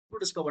To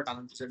discover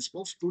talent presents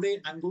folks.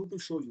 Today I'm going to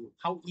show you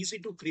how easy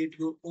to create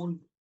your own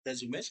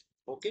resumes,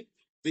 okay,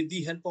 with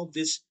the help of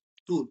this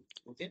tool.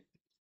 Okay,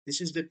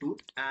 this is the tool,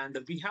 and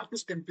we have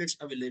these templates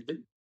available: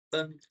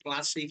 done,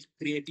 classic,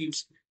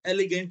 creatives,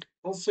 elegant,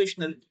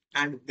 professional,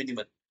 and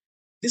minimal.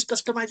 This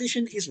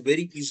customization is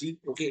very easy.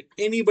 Okay,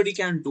 anybody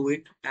can do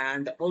it,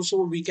 and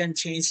also we can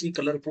change the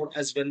color code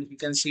as well. You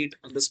can see it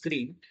on the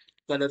screen.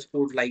 Color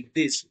code like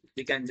this,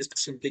 we can just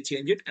simply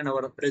change it, and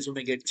our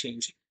resume get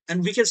changed,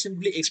 and we can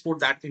simply export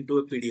that into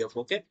a PDF.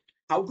 Okay,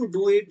 how to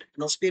do it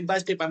now, step by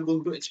step, I'm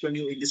going to explain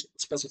you in this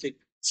specific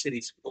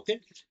series. Okay,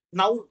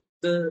 now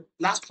the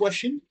last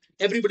question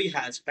everybody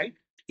has, right?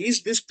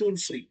 Is this tool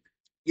free?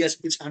 Yes,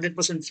 it's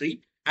 100%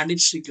 free and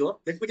it's secure.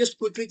 Let me just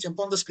quickly jump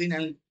on the screen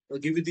and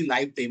give you the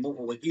live demo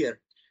over here.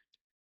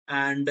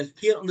 And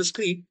here on the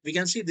screen, we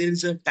can see there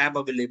is a tab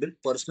available,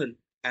 personal,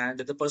 and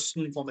the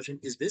personal information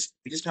is this.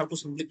 We just have to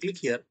simply click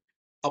here,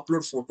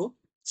 upload photo,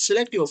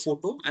 select your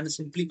photo and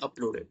simply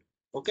upload it.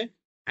 Okay.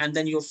 And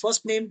then your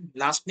first name,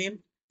 last name,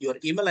 your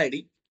email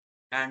ID,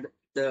 and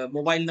the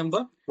mobile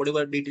number,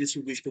 whatever details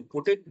you wish to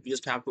put it, we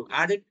just have to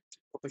add it.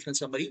 Professional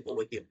summary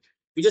over here.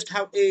 We just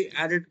have a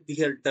added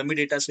here dummy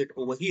data set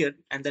over here,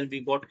 and then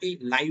we got a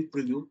live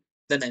preview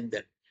then and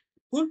there.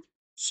 Cool.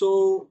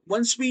 So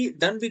once we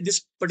done with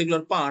this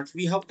particular part,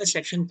 we have a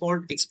section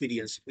called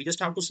experience. We just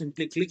have to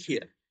simply click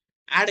here,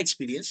 add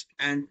experience,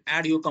 and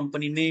add your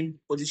company name,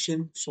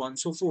 position, so on and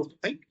so forth,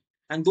 right?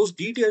 And those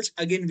details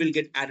again will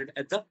get added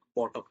at the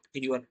bottom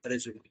in your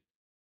resume.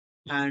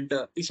 And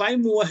if I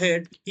move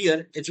ahead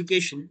here,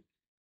 education,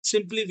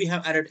 simply we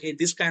have added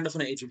this kind of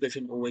an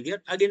education over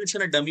here. Again, it's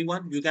in a dummy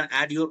one. You can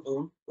add your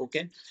own,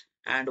 okay?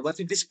 And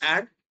once it is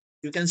add,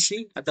 you can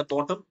see at the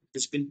bottom,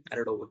 it's been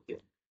added over here.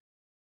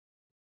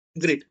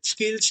 Great.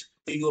 Skills,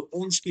 your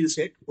own skill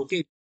set.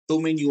 Okay.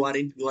 Domain you are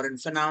in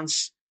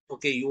finance.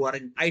 Okay. You are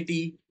in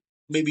IT.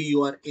 Maybe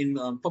you are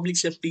in public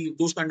safety.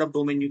 Those kind of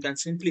domain you can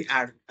simply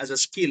add as a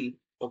skill.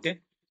 Okay.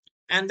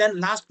 And then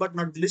last but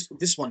not least,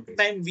 this one.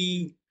 Time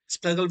we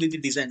struggle with the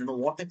design.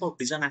 What type of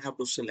design I have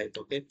to select.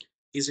 Okay.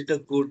 Is it a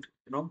good,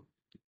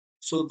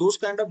 so those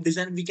kind of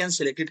design we can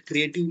select it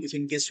creative if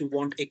in case you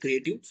want a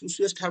creative. So you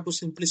just have to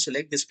simply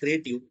select this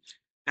creative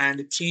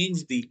and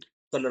change the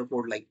color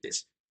code like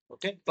this.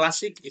 Okay,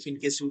 classic. If in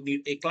case you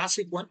need a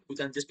classic one, you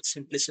can just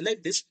simply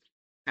select this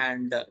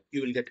and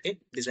you will get a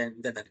design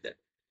then and there.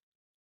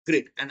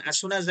 Great. And as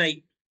soon as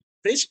I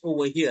press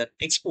over here,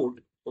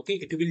 export, okay,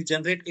 it will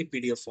generate a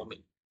PDF for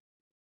me.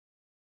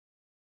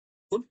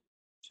 Cool.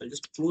 So I'll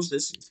just close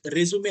this. The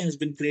resume has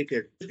been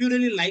created. If you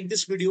really like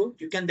this video,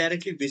 you can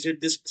directly visit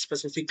this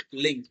specific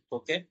link,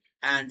 okay,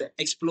 and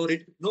explore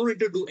it. No need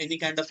to do any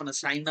kind of a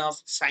sign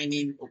off, sign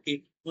in,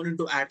 okay. No need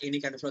to add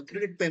any kind of a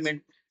credit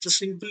payment. Just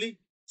simply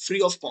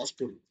free of cost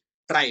tool.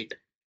 Try it.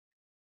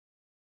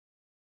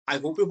 I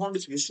hope you found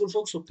this useful,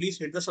 folks. So please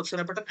hit the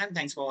subscribe button and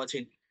thanks for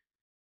watching.